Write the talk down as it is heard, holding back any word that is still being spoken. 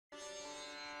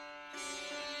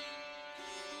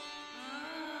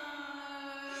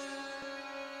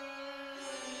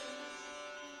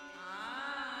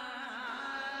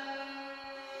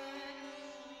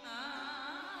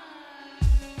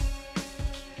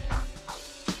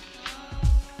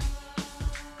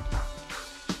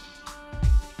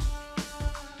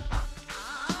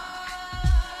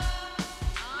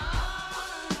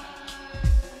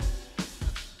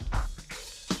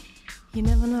You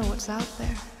never know what's out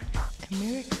there. A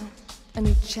miracle, a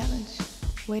new challenge,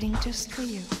 waiting just for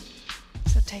you.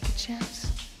 So take a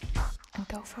chance and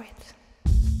go for it.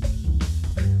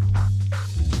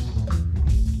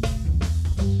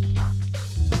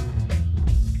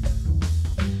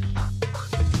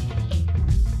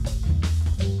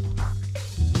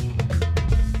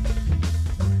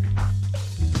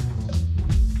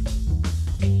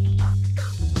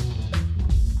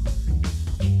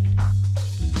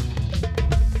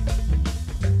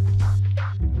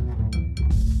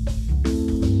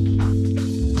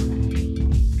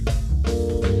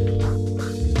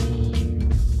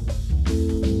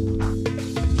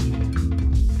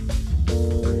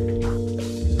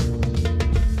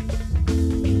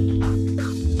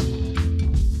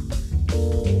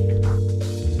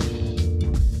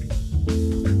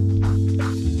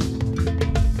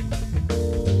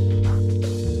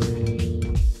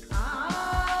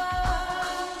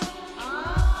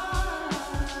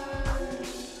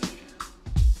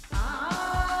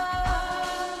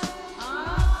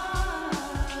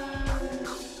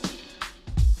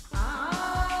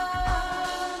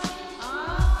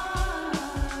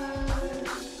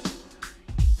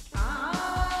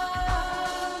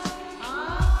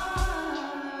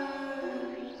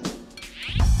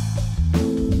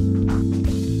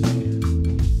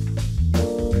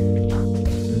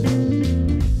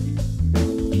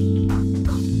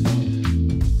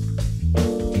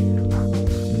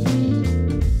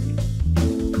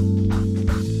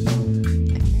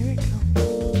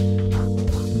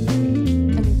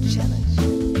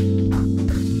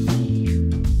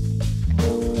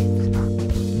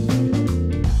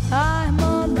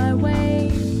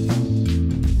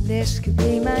 This could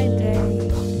be my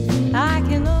day. I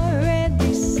can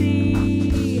already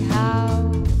see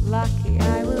how lucky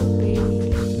I will be.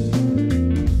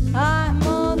 I'm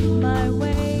on my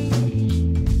way.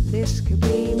 This could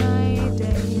be my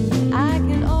day. I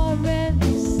can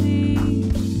already see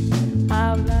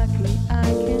how lucky I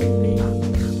can be.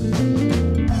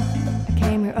 I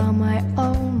came here on my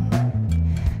own,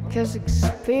 'cause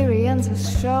experience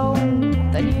has shown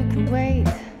that you can wait.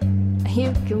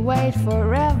 You can wait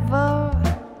forever,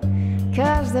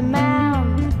 'cause the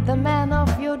man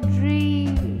of your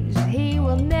dreams, he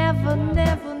will never,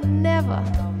 never, never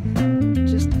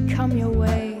just come your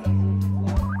way.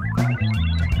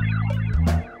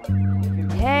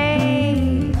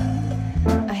 Hey,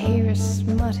 I hear a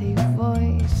smutty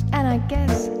voice, and I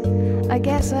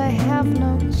guess I have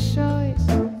no choice.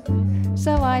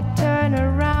 So I turn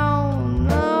around,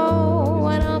 oh,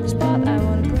 and on the spot I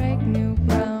wanna break new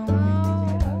ground.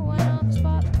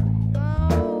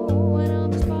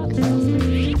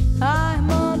 I'm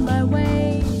on my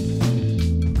way.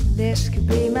 This could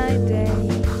be my day.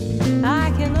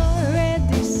 I can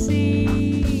already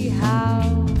see how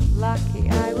lucky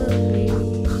I will be.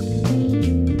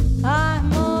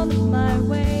 I'm on my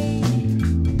way.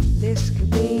 This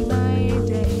could be my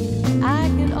day. I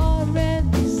can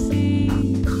already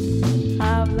see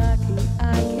how lucky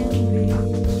I can be.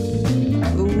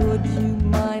 Would you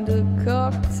mind a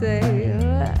cocktail?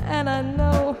 And I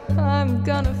know I'm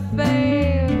gonna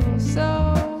fail, so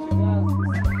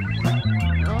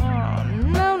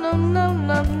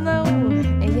no.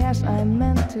 Yes, I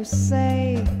meant to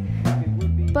say,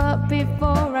 but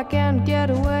before I can get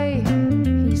away,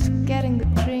 he's getting the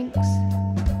drinks.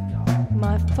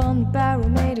 My fun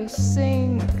barometer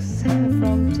sinks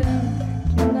from 10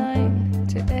 to 9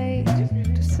 to 8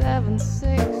 to 7,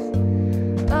 6.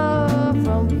 Oh,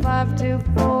 from 5 to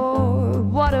 4.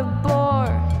 What a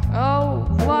bore! Oh,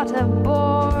 what a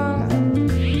bore!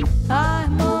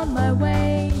 I'm on my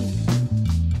way.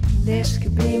 This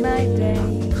could be my day.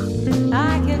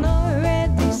 I can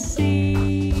already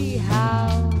see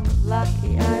how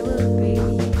lucky I will be.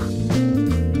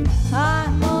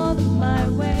 I'm on my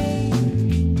way.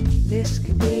 This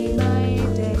could be my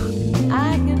day.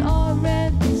 I can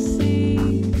already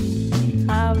see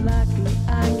how lucky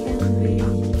I can be.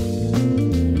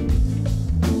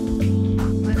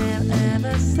 Whenever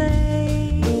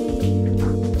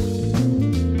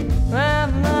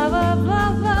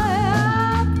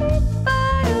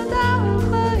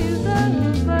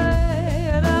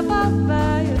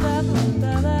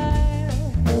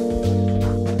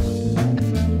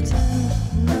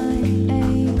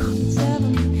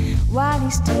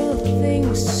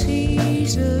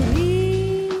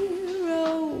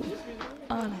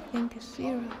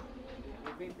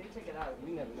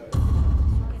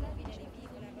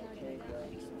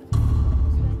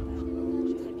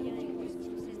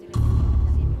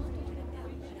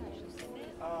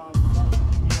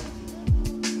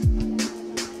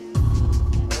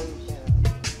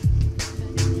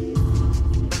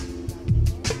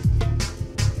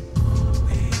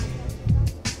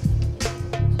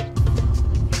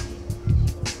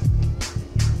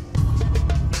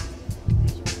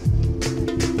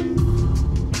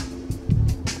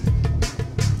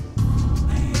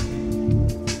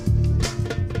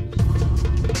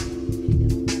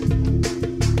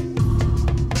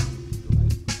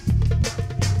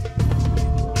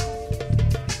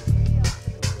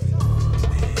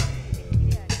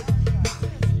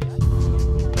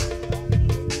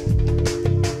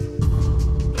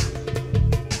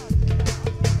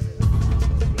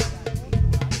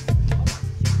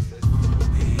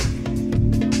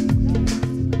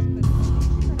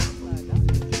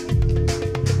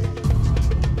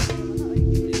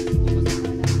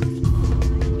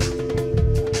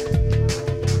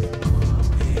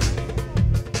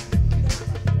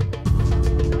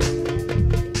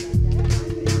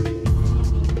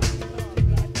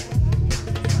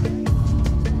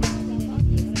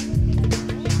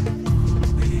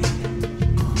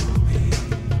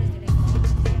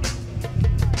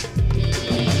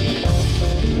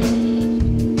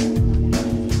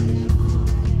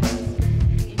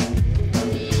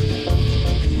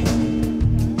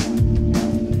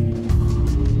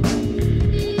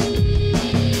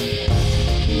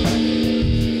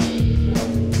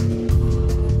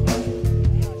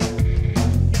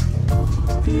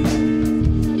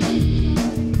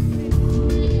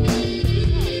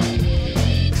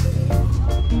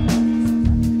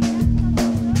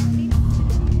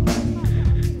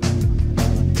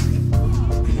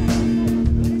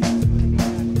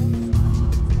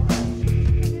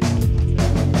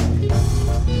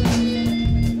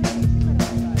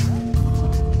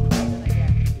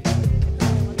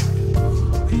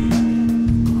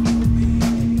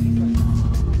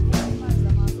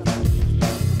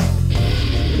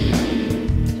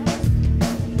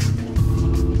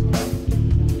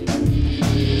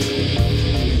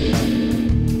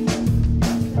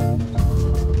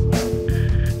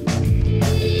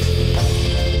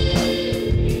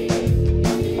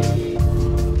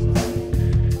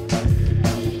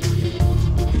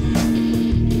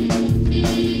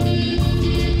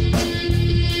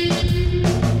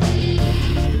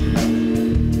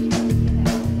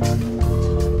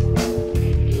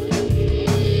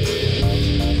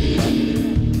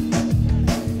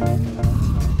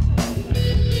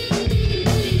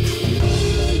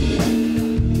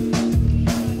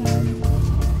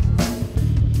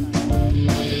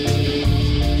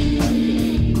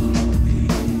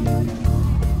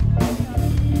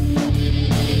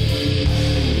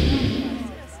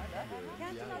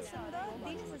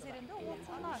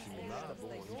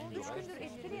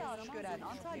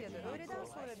Antalya'da öğleden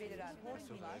sonra beliren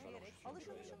hortumlar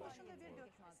alışılmışın dışında bir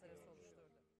gök manzarası oluşturdu.